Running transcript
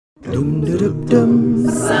Hello，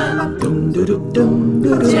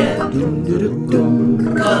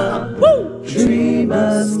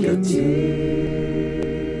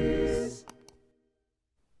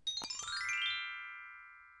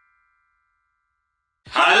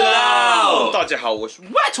 大家好，我是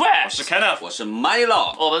Duet， 我是 Kenneth， 我是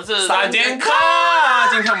Milo， 我们是三剑客。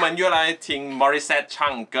今天我们又来听 Morissette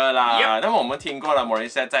唱歌啦。那么我们听过了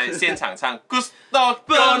Morissette 在现场唱 Ko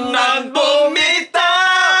Nang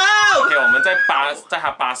Bumitaw。OK， 我们在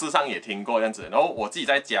他巴士上也听过这样子。然后我自己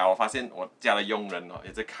在家，我发现我家的佣人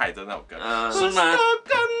也在开着那首歌。是吗？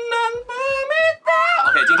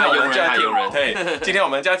 OK， 今天我们就要听，对，今天我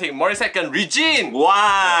们就要听 Morissette 跟 Regine。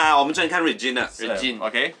哇，我们昨天看 Regine 了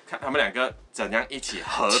 ，Regine，OK， 看他们两个怎样一起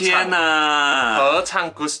合唱。天哪！合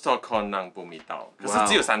唱 Ko Nang Bumitaw， 可是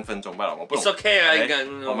只有3分钟罢了，我不懂。It's okay 啊，应该。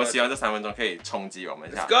我们希望这3分钟可以冲击我们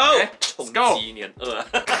一下。 Go， 冲击年2。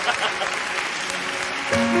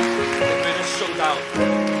有没有受到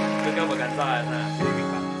这个maganda na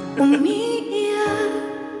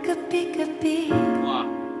Umiiyak gabi-gabi. 哇！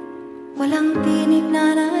 Walang tinig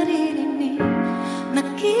na naririnig,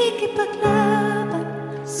 nakikipaglaban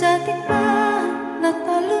sa tikman na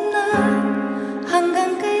talo na.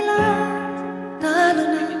 Hanggang kailan talo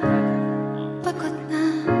na, pagod na.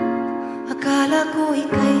 Akala ko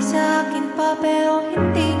ika'y sa'kin pa pero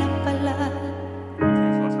hindi na pala.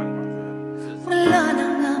 Wala na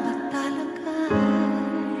nga ba talaga?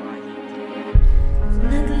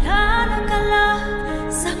 Naglalagala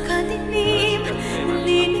sa kadilim,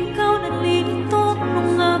 naliligaw, nalilito. Ano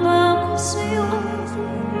nga ba ako sa'yo?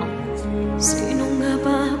 Sino nga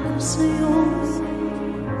ba ako sa'yo?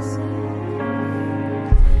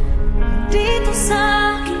 Dito sa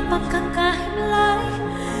aking pagkakahimlay,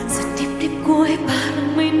 sa dibdib ko ay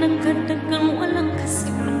parang may nagkadagang walang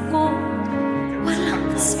kasing lungkot, walang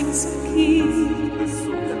kasing sakit.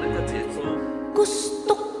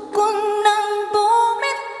 Gusto ko nang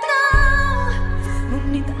bumitaw,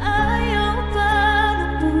 ngunit ayaw pa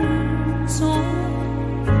ng puso.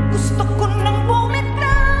 Gusto ko nang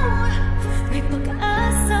bumitaw, may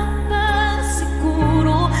pag-asa pa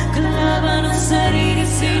siguro. Kalaban ang sarili,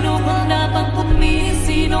 sino bang dapat pumili?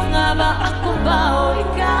 Sino nga ba, ako ba o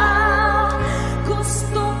ikaw?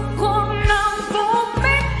 Gusto ko nang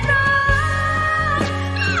bumitaw.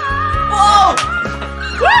 Oh!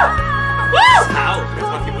 Woo! Woo! Ow!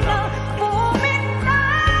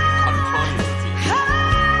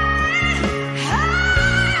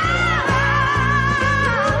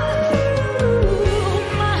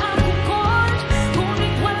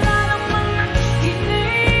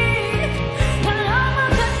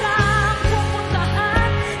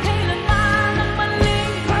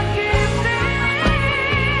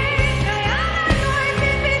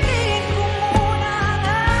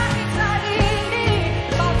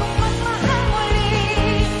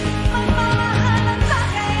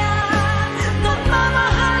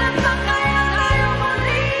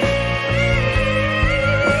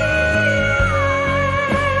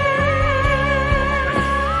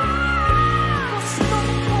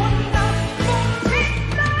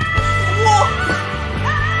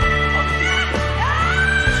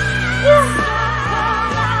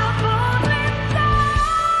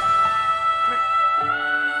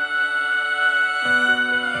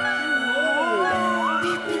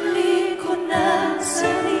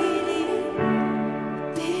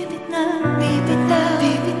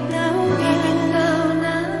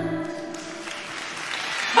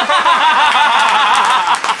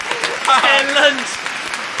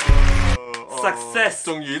 Success，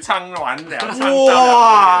 终于唱完了，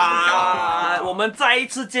哇！我们再一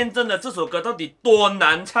次见证了这首歌到底多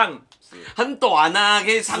难唱，很短啊，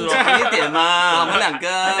可以唱长一点吗？我们两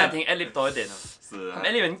个还想听 ad-lib 多一点呢。是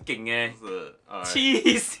ad-lib 很劲哎，是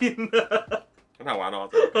气死了，很好玩哦，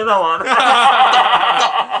很好玩。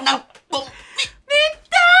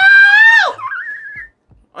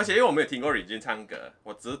而且因为我没有听过 Regine 唱歌，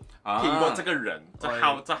我只听过这个人，这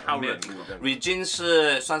号人物的。Regine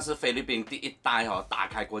是算是菲律宾第一代打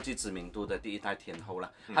开国际知名度的第一代天后了。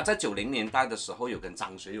她在90年代的时候有跟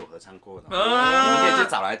张学友合唱过的，你们可以去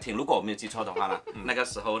找来听。如果我没有记错的话啦，那个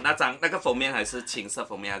时候那个封面还是青色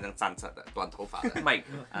封面，还这样站着的，短头发的。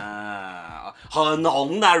很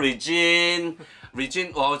红的 Regine。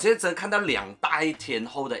我其实真看到2代天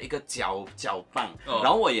后的一个交棒，然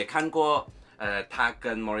后我也看过。他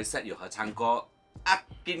跟 Morissette 有合唱过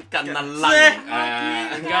Akin Ka Na Lang，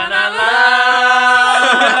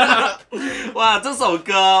 哇，这首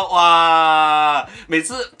歌哇，每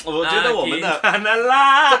次我觉得我们的这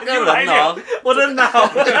个人哦，我的脑，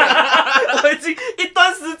我已经一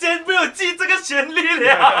段时间没有有记这个旋律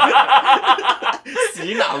了。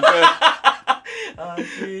洗脑歌。Oh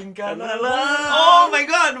my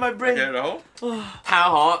god, my brain。然后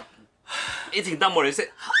他一听到Morissette，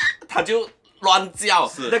他就乱叫。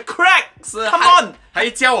是 The crack， 是 Come on， 他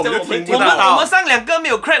一叫我们就听不我到。们上2个没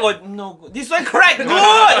有 crack， 我 no，this one crack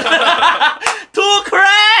good，2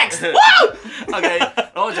 cracks， 哇 OK，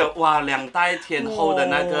 然后我觉得哇，2代天后的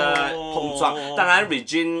那个碰撞，当然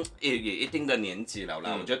Regine 也一定的年纪了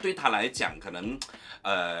啦，我觉得对他来讲可能。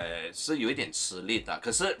是有一点实力的，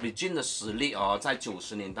可是 Regine 的实力在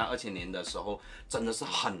90年代、2000年的时候真的是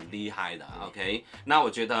很厉害的。OK， 那我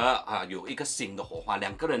觉得有一个新的火花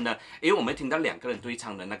，2个人呢，因为我们听到2个人对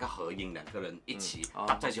唱的那个合音，2个人一起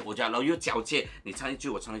搭在一起，我觉得然后又交接，你唱一句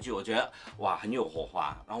我唱一句，我觉得哇很有火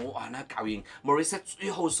花。然后哇那高音 ，Morissette 最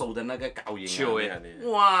后收的那个高音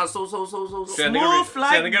哇收，虽然那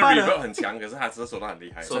个 reverb 很强，可是他只是收得很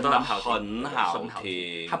厉害，真的很好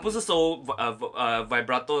听。他不是收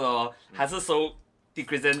vibrato 的哦，还是收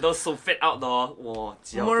decrescendo 收 fade out 的哦。哇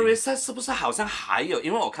 ，Morissette 是不是好像还有？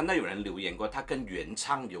因为我看到有人留言过，他跟原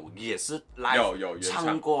唱也是 live 有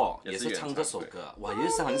唱过，也是唱这首歌，我也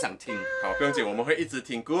是很想听。好，不用紧，我们会一直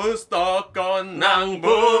听 Gusto Ko Nang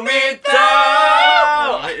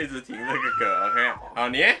Bumitaw， 我们会一直听这个歌。OK， 好，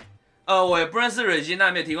你？我也不认识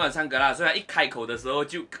Regine， 没有听过她唱歌啦，所以她一开口的时候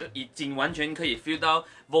就已经完全可以 feel 到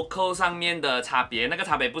vocal 上面的差别，那个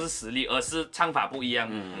差别不是实力，而是唱法不一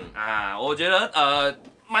样。我觉得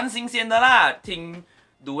蛮新鲜的啦，听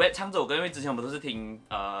duet 唱这首歌，因为之前我们都是听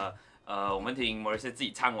我们听 Morissette 自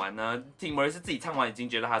己唱完呢，听 Morissette 自己唱完已经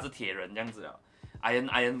觉得他是铁人这样子了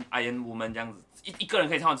 ，Iron Woman 这样子。一个人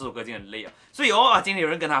可以唱完这首歌已经很累了，所以今天有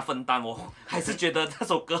人跟他分担，我还是觉得这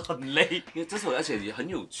首歌很累。因为这首而且也很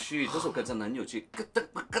有趣，这首歌真的很有趣，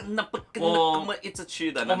跟那一直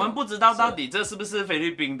去的。我们不知道到底这是不是菲律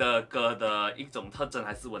宾的歌的一种特征，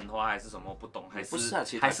还是文化，还是什么，我不懂，还是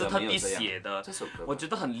特地写的。这首歌我觉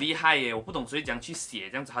得很厉害耶，我不懂所以怎样去写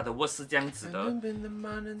这样子，他的 word 是这样子的，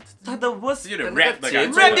他的 word 是有点 rap 的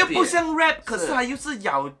感觉 ，rap 又不像 rap， 可是他又是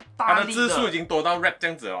咬大力的。他的字数已经多到 rap 这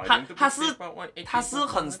样子了。他是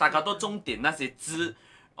很 staccato 重点那些字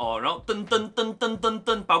然后噔噔噔噔噔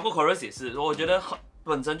噔，包括 chorus 也是，我觉得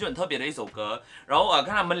本身就很特别的一首歌。然后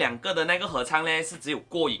看他们2个的那个合唱呢，是只有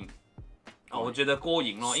过瘾我觉得过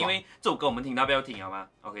瘾因为这首歌我们听到不要听好吗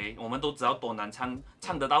 ？OK， 我们都知道多难唱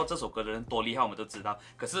得到这首歌的人多厉害，我们都知道。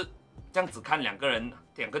可是这样子看2个人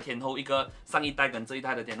，2个天后，一个上一代跟这一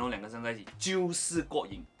代的天后，2个站在一起就是过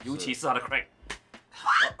瘾，尤其是他的 crack。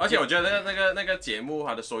而且我觉得那个节目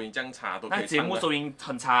它的收音这样差都可以唱的，节目收音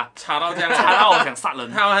很差到这样，差到我想杀人。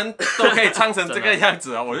他们都可以唱成这个样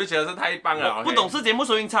子我就觉得是太棒了。不懂是节目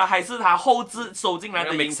收音差，还是他后置收进来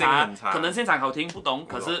的音差，可能现场好听，不懂，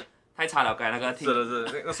可是太差了，刚才那个听。是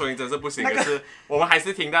那个收音真是不行，可是我们还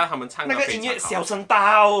是听到他们唱的非常好。那个音乐小声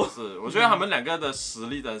到。是，我觉得他们2个的实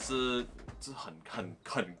力真的是很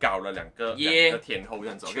高了，两个天后这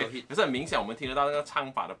样子 ，OK。可是很明显，我们听得到那个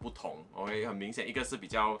唱法的不同 ，OK， 很明显，一个是比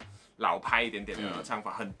较老派一点点的唱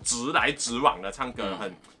法，很直来直往的唱歌，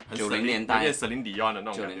很90年代，有点 Celine Dion 的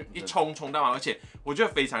那种感觉，一冲到完，而且我觉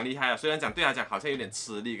得非常厉害啊。虽然对他讲好像有点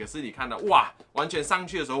吃力，可是你看到哇，完全上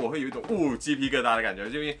去的时候，我会有一种鸡皮疙瘩的感觉，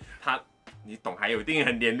就因为他。你懂，还有一定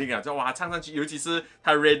很年龄啊，就哇唱上去，尤其是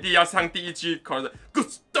他 ready 要唱第一句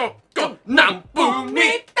chorus，Gusto Ko Nang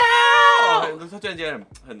Bumitaw，他突然间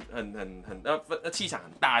很气场很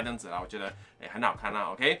大这样子啦，我觉得很好看啦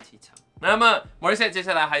 ，OK。气场。那么 Morissette 接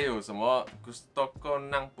下来还有什么 Gusto Ko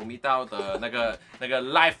Nang Bumitaw 的那个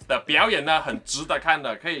live 的表演呢？很值得看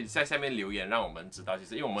的，可以在下面留言让我们知道。其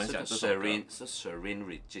实因为我们很喜欢这首歌。是 Regine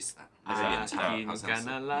那是原唱，好像是。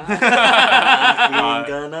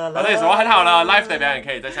对，什么很好了 ，live 的表演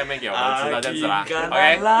可以在下面给我们知道这样子啦。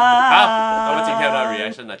OK， 好，那么今天的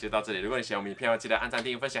reaction 呢就到这里。如果你喜欢我们影片，记得按赞、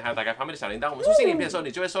订阅、分享，还有打开旁边的小铃铛。我们出新影片的时候，你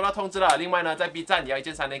就会收到通知了。另外呢，在 B 站也要1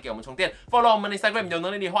键3连给我们充电 ，follow 我们的 Instagram， 有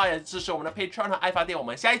能力的话也支持我们的 Patreon 和爱发电。我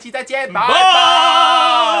们下一期再见，拜拜。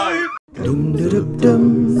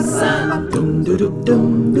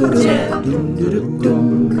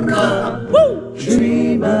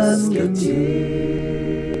Dreamers